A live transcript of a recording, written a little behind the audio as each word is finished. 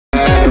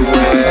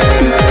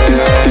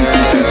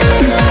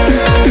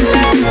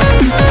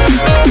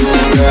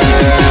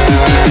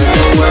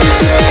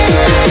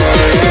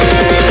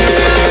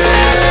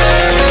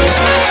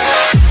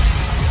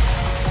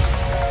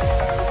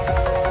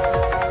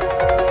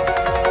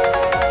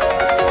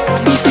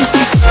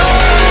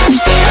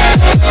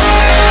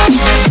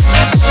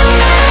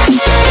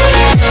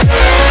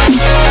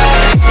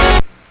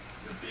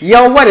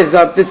Yo, what is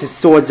up? This is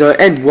Swordzer,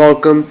 and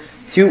welcome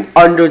to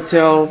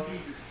Undertale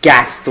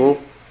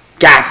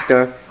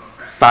Gaster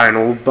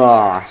Final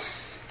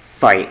Boss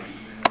Fight.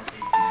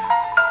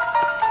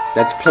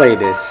 Let's play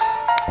this.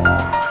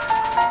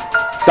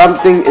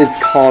 Something is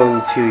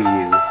calling to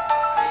you.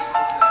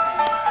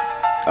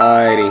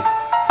 Alrighty.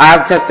 I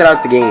have tested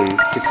out the game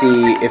to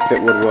see if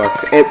it would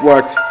work. It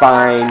worked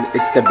fine.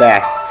 It's the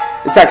best.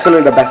 It's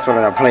actually the best one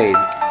that I played.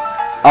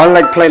 I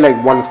only played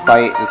like one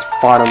fight, just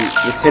fought him,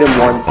 just hit him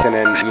once, and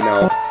then, you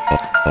know,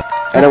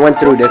 and I went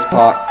through this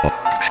part.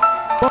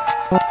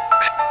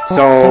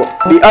 So,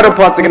 the other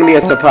parts are gonna be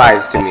a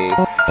surprise to me.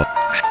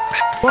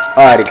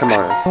 Alrighty, come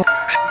on.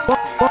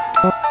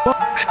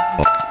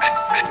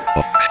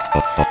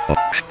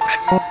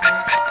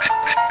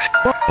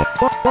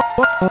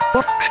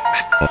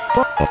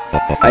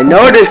 I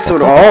know this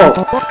would,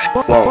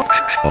 whoa.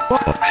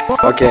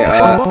 Okay,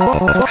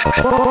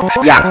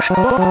 yeah,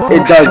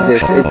 it does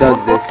this,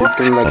 it's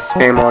gonna like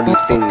spam all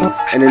these things,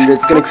 and then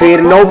it's gonna create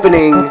an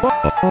opening.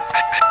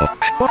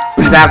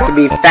 It's have to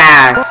be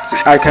fast.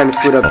 I kinda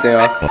screwed up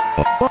there.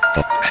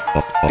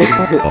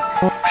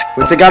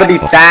 It's gotta be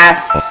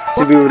fast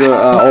to be able to,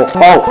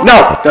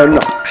 no,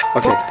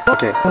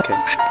 okay.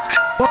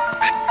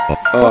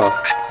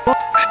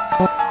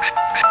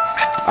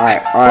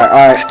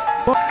 Alright,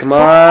 come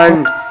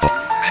on.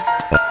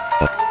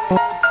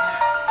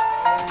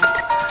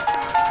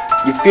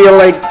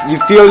 You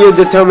feel your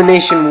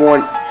determination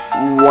wanting?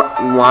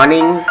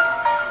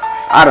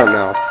 I don't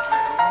know.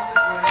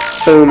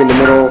 Boom, in the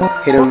middle,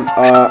 hit him,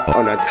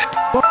 oh nuts.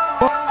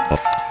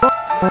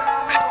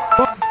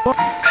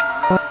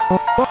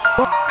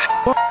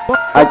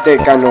 I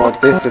think I know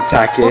what this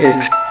attack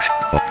is.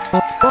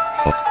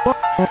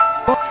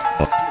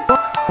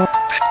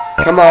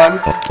 Come on.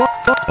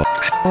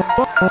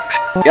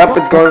 Yep,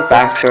 it's going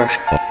faster.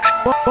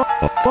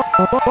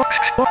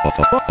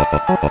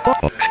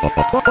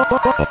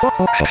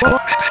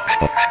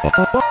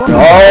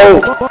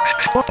 No!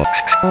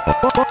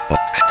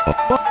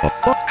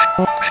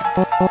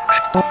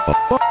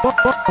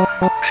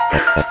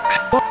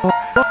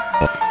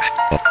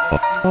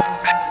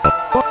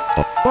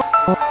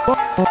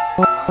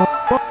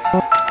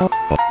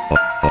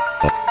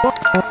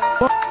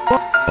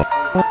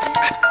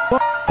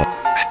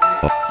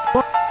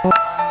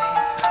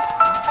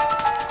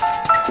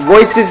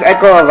 Voices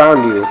echo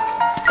around you.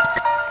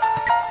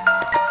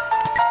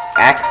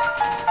 Act.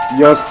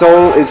 Your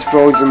soul is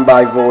frozen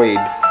by void.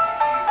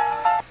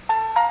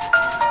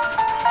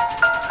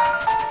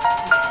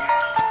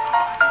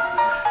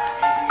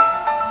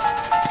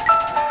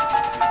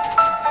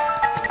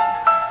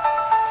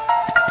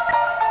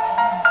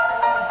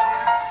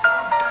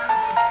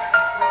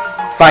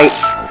 Fight.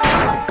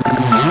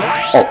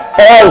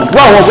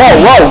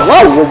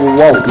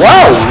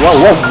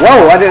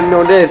 Whoa, I didn't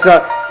know this.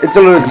 It's a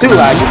little too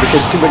laggy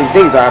because too many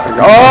things are happening.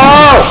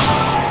 Oh!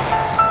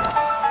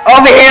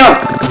 Over here!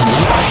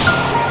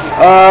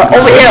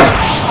 Over here!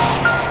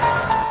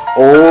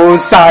 Oh,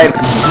 side.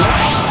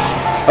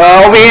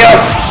 Over here!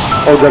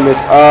 Oh,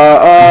 goodness.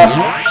 Oh,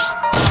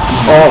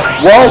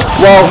 whoa!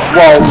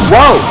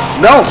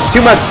 No!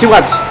 Too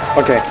much.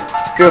 Okay.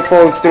 Fear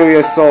flows through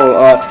your soul.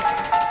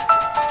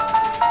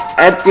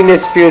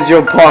 Emptiness fills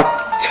your pot.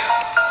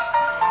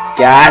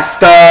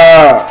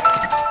 Gaster!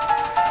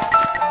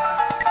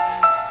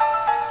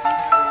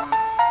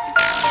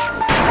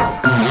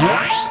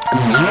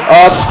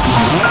 Up,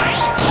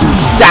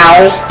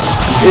 down,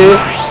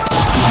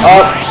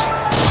 up,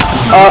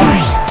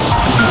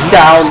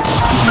 down.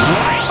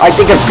 I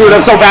think I screwed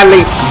up so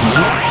badly.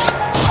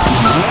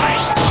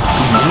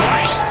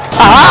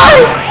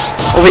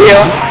 Over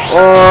here,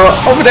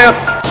 over there,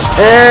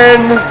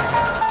 and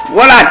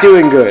we're not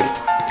doing good.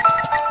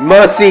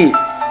 Mercy,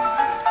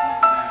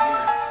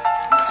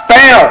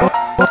 spare.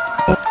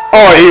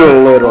 Oh, you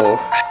little.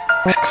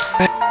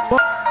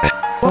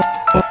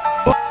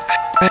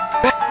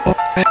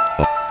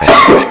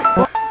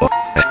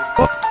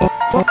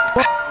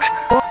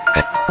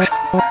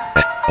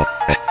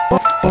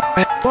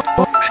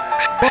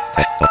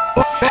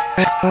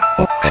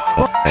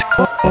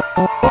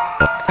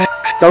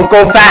 Don't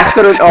go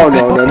faster than, oh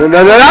no.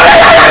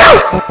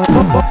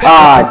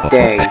 Ah,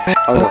 dang.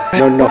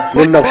 Oh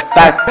no.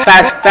 Fast.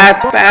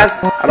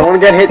 I don't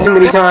want to get hit too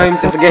many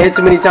times. If I get hit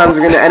too many times,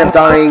 we're gonna end up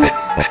dying.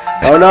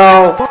 Oh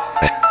no.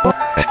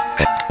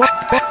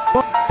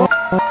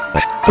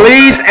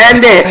 Please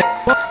end it.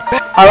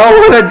 I don't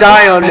want to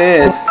die on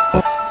this.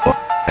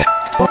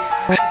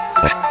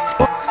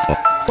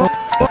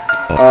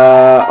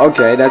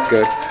 Okay, that's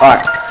good.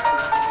 Alright.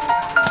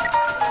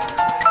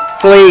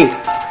 Flee.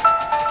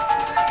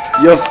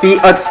 Your feet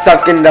are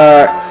stuck in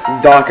the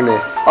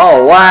darkness.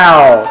 Oh,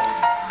 wow.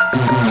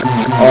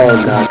 Oh,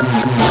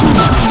 nuts.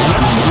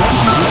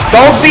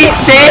 Don't be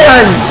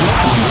Sans!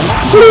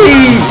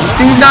 Please,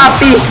 do not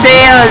be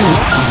Sans!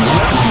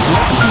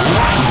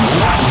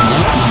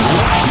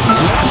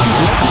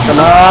 Come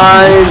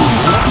on!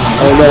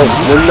 Oh,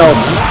 no.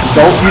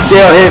 Don't you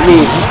dare hit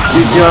me.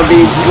 You two are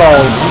being slow.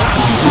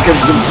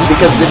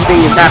 Because this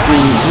thing is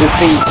happening. This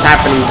thing's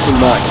happening too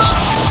much.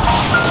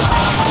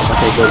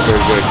 Okay, good,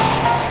 good, good.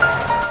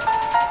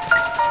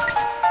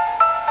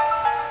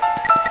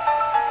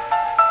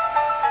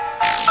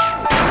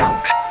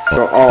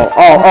 So, oh.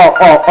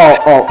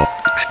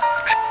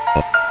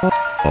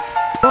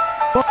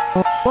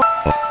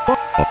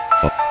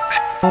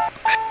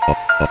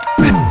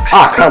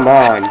 Ah, come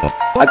on.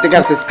 I think I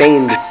have to stay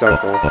in this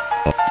circle.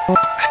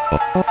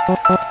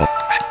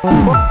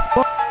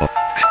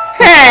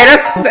 Hey,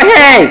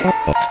 hey!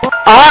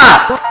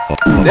 Ah!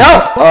 No!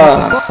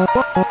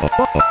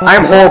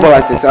 I'm horrible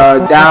at this.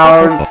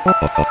 Down.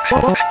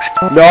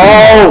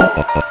 No!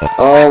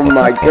 Oh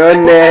my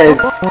goodness.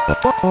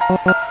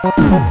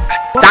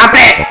 Stop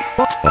it!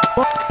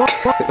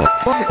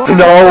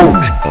 No!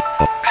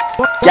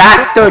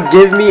 Gaster,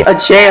 give me a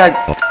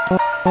chance!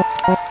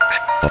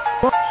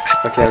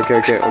 Okay.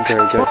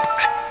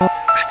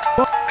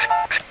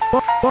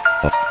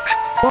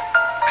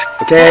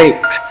 Okay,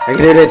 I can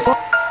do this.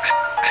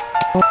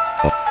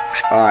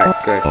 Alright,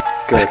 good.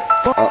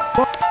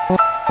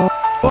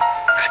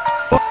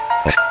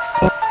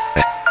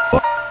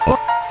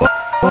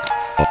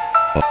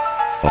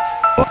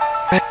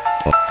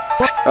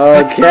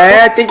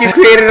 Okay, I think you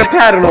created a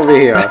pattern over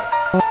here.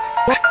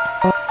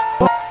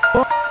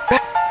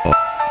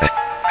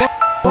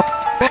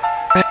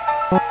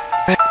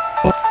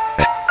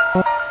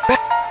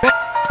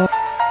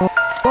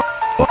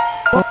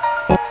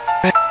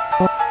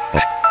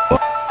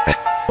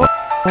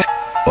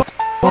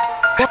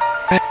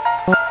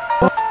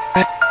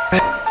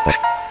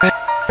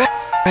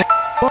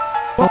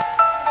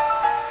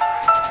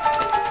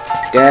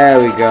 There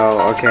we go,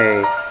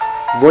 okay.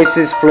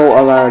 Voices float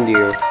around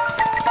you.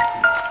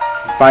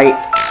 Fight.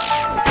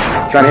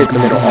 Try to hit the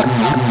middle. Oh.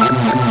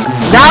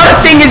 Now the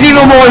thing is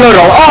even more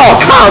little! Oh,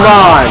 come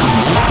on!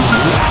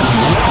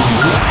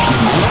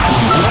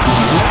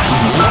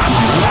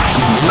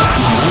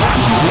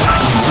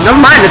 Never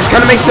mind, this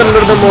kind of makes it a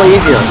little bit more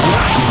easier.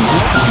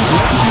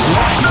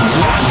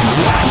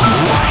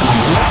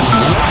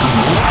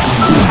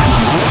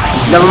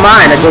 Never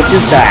mind, I go too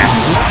fast.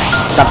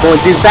 Stop going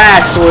too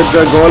fast, swords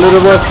are go a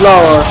little more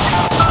slower.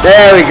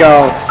 There we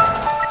go.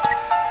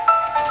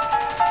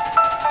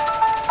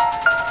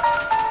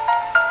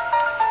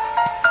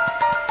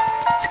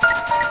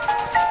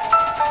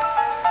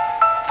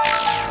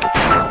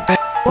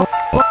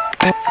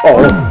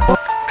 Oh.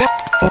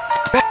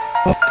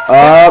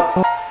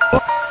 Up.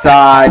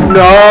 Side.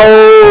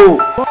 No.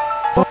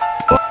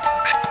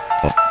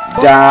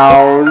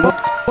 Down.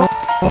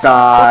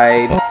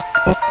 Side.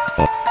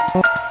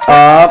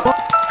 Up.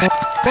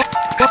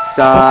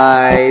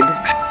 Side,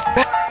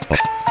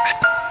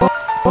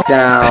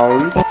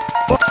 down,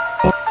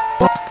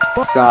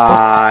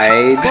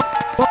 side,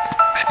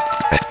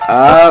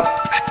 up,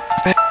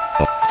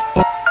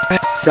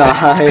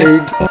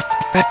 side,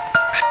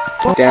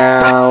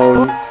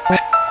 down,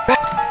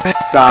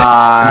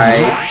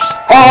 side.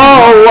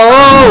 Oh,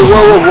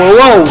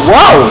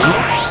 whoa!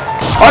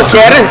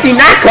 Okay, I didn't see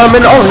that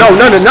coming. Oh no!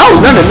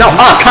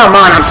 Oh, come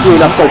on! I'm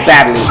screwing up so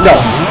badly. No!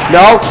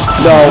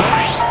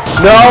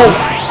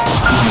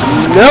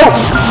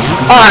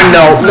 Ah,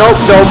 no!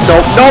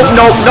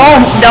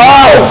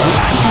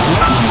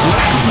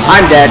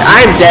 I'm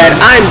dead.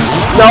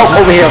 No,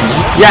 over here.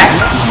 Yes!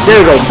 There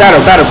we go. Better.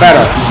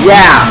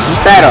 Yeah,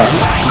 better.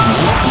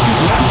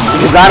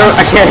 Because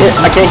I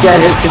can't get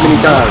hit too many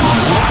times.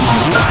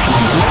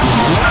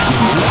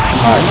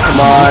 Alright, come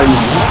on.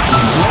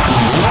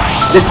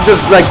 This is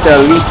just like the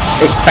least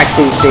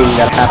expecting thing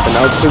that happened.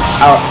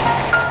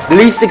 The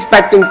least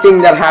expecting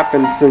thing that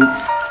happened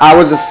since I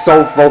was just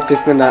so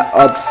focused on that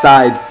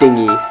upside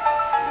thingy.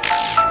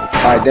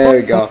 Alright, there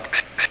we go.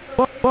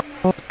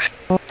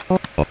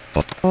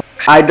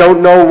 I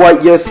don't know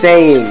what you're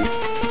saying.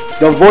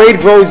 The void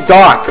grows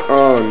dark.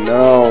 Oh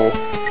no.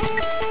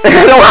 I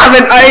don't have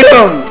an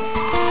item!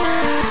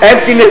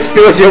 Emptiness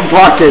fills your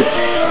pockets.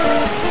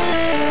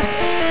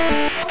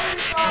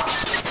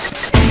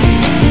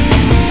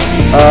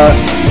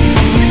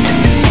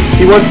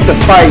 He wants to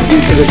fight due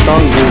to the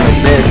song being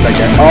like this, I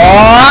guess. Oh!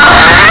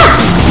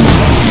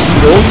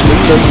 No.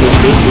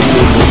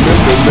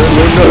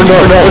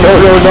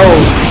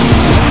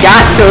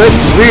 Gaster,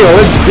 it's real.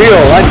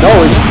 I know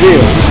it's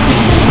real.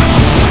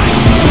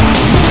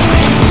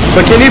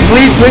 But can you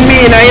please bring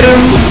me an item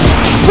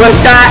with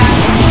that?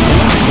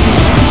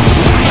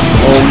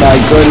 Oh my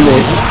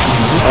goodness.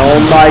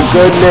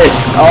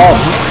 Oh,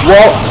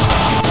 whoa.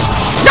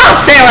 No,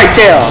 stay right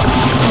there.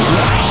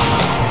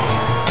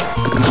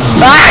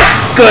 Ah,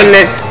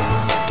 goodness.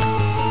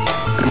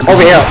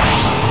 Over here.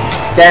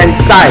 Then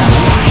side.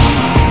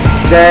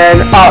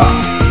 Then up.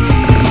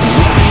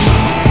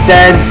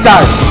 Then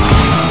side.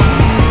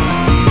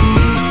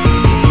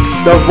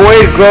 The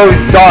void grows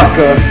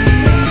darker.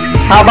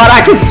 How about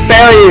I can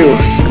spare you?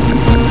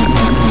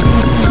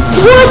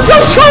 What?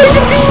 I'm trying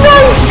to be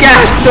nice,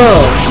 Gaster.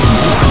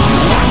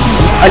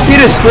 I see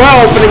the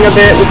square opening a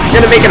bit, which is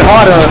gonna make it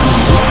harder.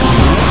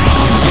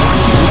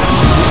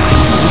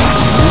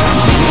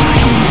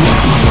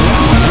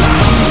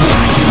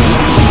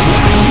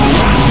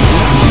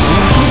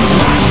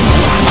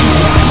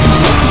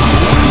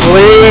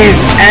 Please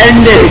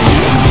end it.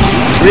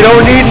 We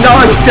don't need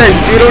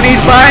nonsense. We don't need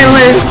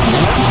violence.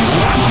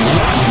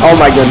 Oh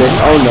my goodness.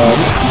 Oh no.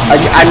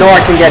 I know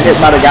I can get hit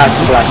by the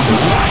Gaster blasters.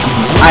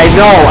 I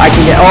know I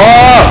can get.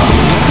 Oh!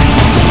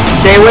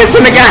 Stay away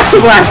from the Gaster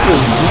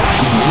blasters.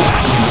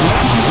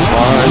 Come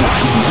on.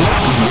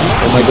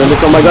 Oh my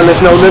goodness. Oh my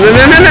goodness. No, no, no,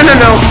 no, no, no, no,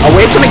 no.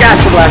 Away from the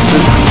Gaster blasters.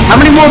 How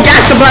many more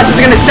Gaster blasters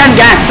are gonna send,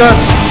 Gaster?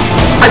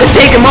 I can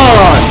take them all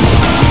on.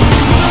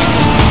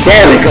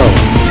 There we go.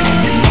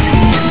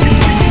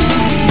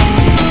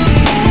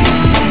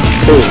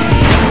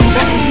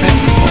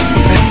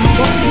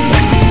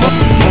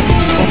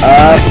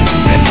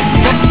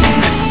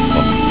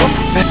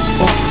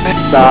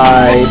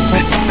 Side.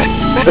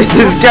 This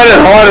is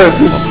getting harder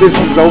since this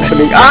is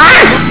opening.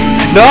 Ah!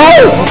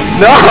 No!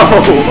 No!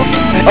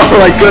 Oh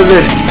my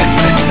goodness.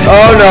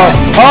 Oh no.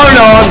 Oh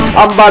no.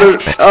 I'm about to.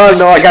 Oh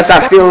no. I got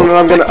that feeling that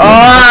I'm gonna.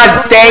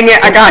 Ah! Dang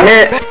it. I got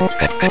hit.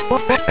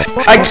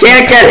 I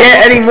can't get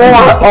hit anymore.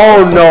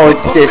 Oh no.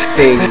 It's this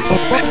thing.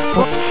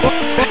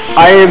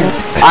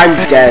 I'm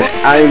dead.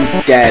 I'm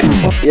dead.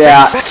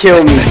 Yeah,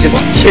 kill me. Just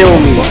kill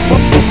me.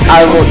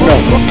 I won't. No.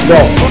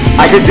 No.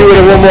 I can do it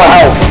in one more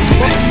health.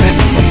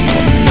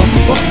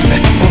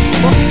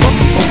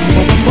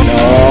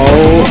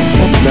 No.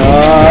 No.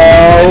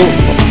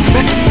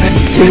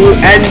 Can you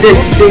end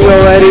this thing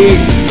already?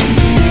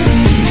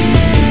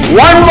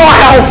 One more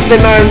health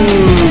and I'm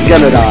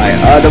gonna die.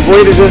 The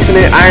void is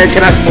infinite. Iron,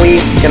 can I flee?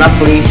 Can I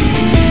flee?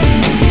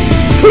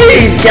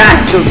 Please,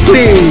 Gaster,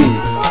 please.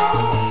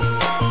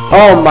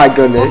 Oh my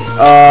goodness.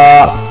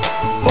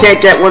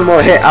 Can't get one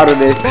more hit out of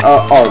this.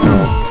 Oh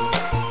no.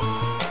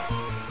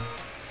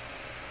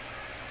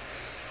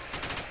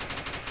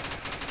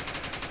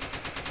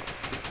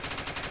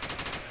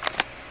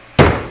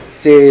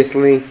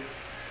 Seriously?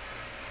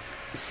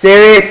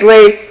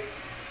 Seriously?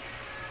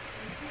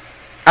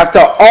 After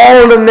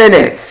all the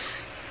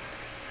minutes.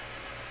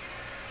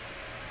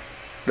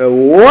 The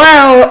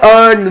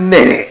well-earned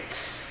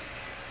minutes.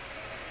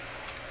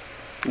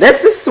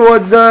 That's the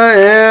swords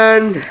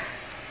and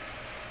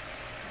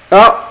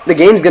oh, the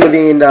game's gonna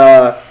be in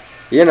the,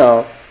 you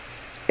know,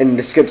 in the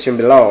description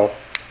below.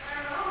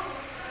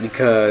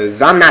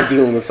 Because I'm not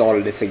dealing with all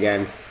of this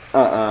again.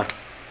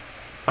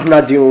 I'm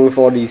not dealing with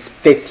all these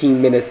 15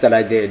 minutes that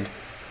I did.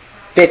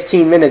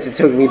 15 minutes it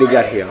took me to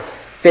get here.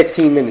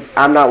 15 minutes.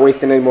 I'm not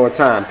wasting any more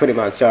time. Pretty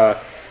much,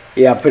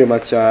 yeah, pretty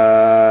much,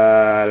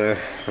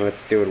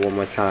 let's do it one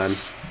more time.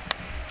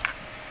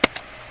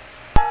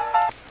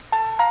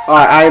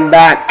 Alright, I am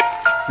back.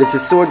 This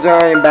is Swords.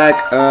 I am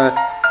back.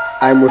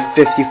 I'm with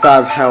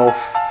 55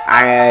 health.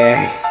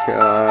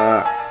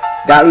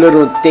 That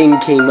little thing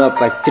came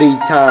up like 3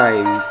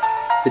 times.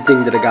 The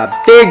thing that I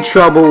got big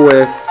trouble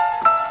with.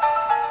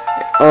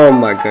 Oh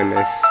my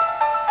goodness.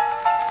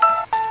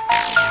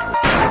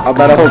 I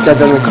better hope that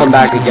doesn't come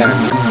back again.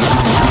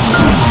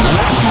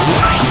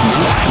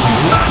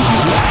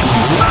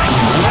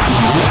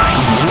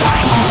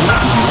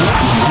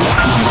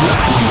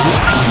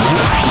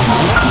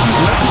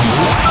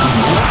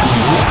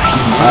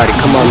 Alright,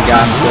 come on,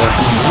 Gaster.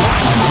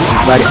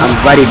 I'm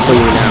ready for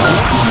you now.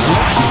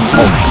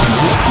 Oh.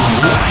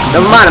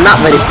 Never mind, I'm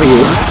not ready for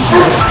you.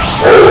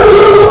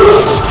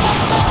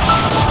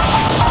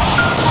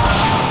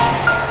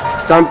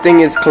 Something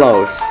is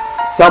close.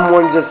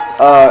 Someone just,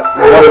 rung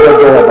the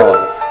doorbell.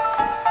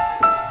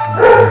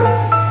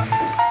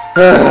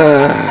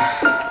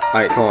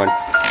 Alright, come on.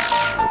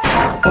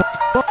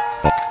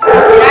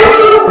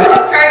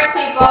 Church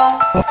people.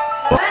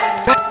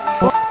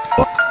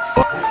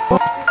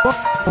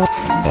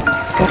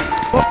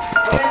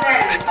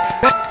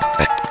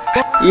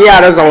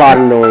 Yeah, there's a lot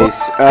of noise.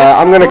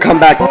 I'm gonna come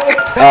back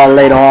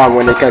later on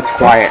when it gets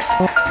quiet.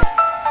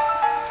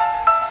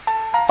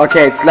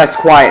 Okay, it's less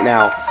quiet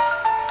now.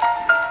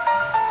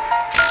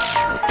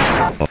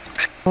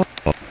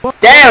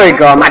 There we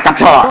go, I'm at the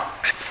part.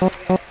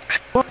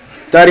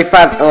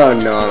 35, oh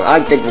no, I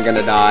think we're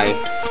gonna die.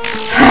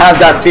 I have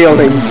that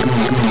feeling.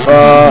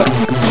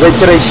 Wait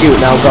till they shoot,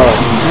 now go.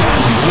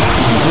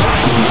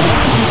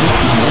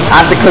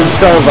 I have to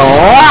conserve a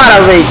lot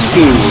of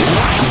HP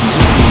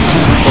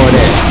for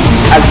this.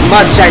 As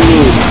much I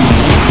need.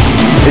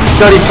 It's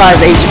 35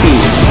 HP.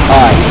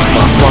 Alright,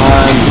 come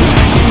on.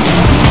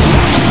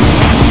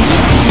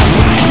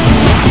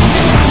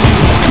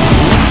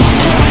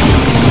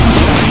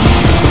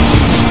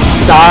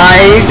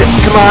 Side.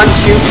 Come on,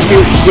 shoot,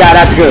 shoot. Yeah,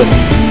 that's good.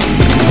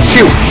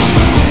 Shoot.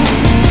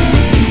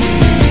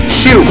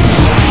 Shoot.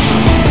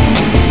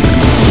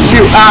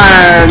 Shoot.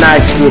 Ah, I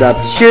screwed up.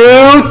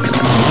 Shoot.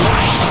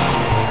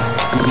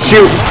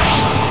 Shoot.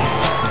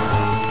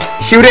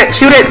 Shoot it.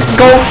 Shoot it.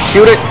 Go.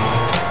 Shoot it.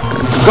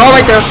 Go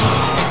right there.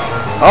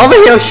 Over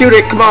here. Shoot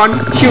it. Come on.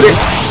 Shoot it.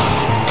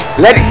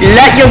 Let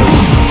your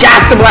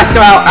Gaster blaster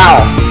out.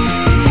 Ow.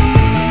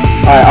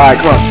 Alright,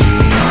 come on.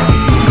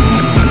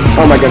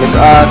 Oh my goodness,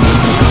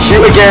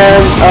 shoot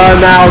again,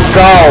 now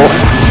go.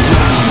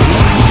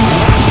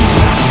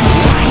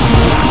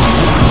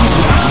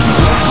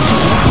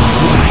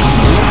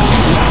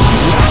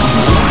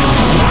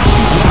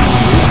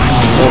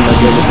 Oh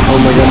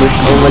my goodness,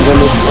 oh my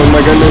goodness, oh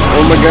my goodness,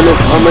 oh my goodness,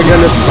 oh my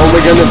goodness, oh my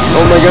goodness,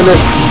 oh my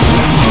goodness.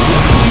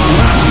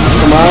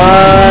 Come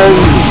on.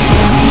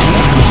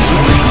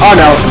 Oh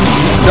no.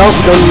 No,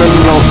 no, no, no,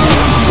 no.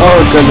 Oh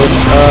goodness.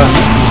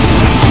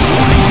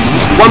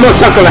 One more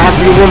circle, it has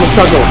to be one more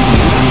circle.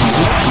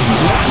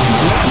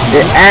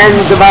 It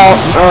ends about,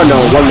 oh no,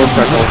 one more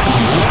circle.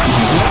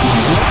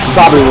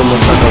 Probably one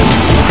more circle.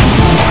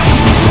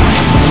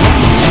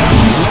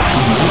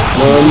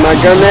 Oh my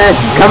goodness,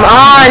 come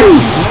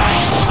on!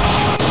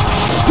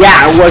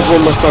 Yeah, it was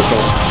one more circle.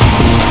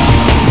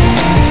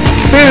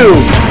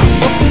 Boom!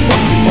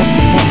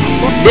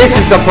 This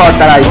is the part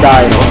that I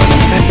died on.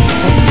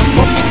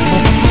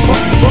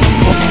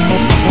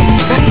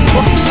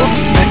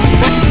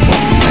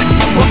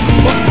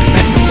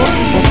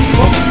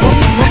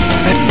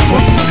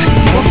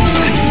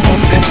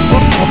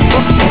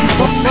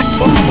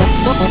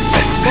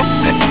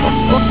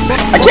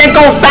 I can't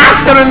go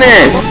faster than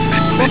this!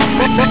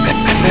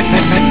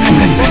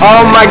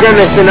 Oh my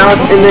goodness, and now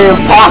it's in the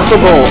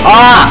impossible.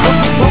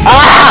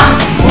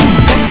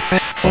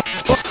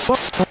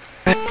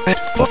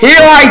 Here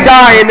I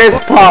die in this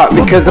part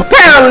because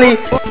apparently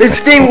this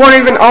thing won't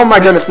even. Oh my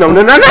goodness, no,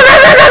 no, no, no, no,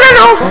 no, no, no,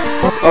 no.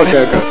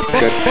 Okay, okay,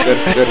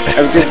 good.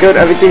 Everything's good,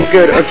 everything's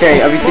good.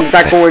 Okay, everything's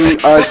not going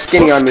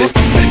skinny on me.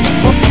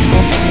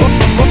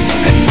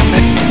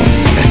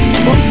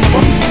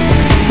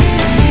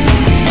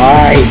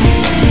 Alright,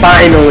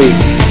 finally,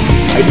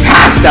 I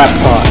passed that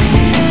part.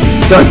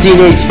 13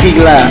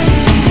 HP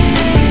left.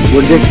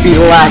 Will this be the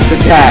last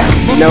attack?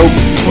 Nope.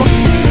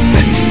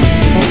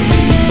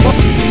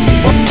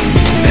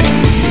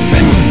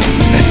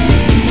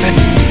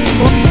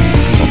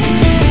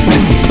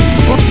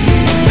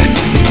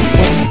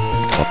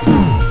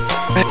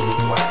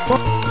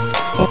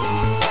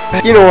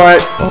 You know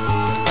what?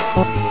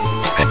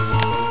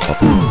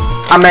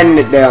 I'm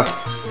ending it there.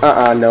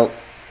 Nope.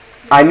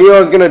 I knew I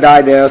was gonna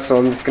die there, so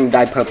I'm just gonna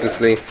die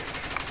purposely.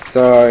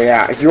 So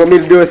yeah, if you want me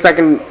to do a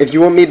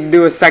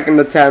second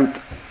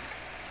attempt,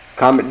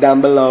 comment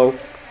down below.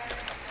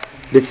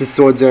 This is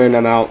Swordsir and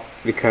I'm out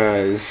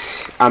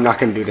because I'm not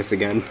gonna do this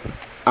again.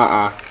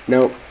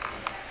 Nope.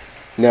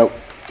 Nope.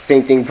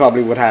 Same thing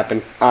probably would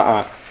happen.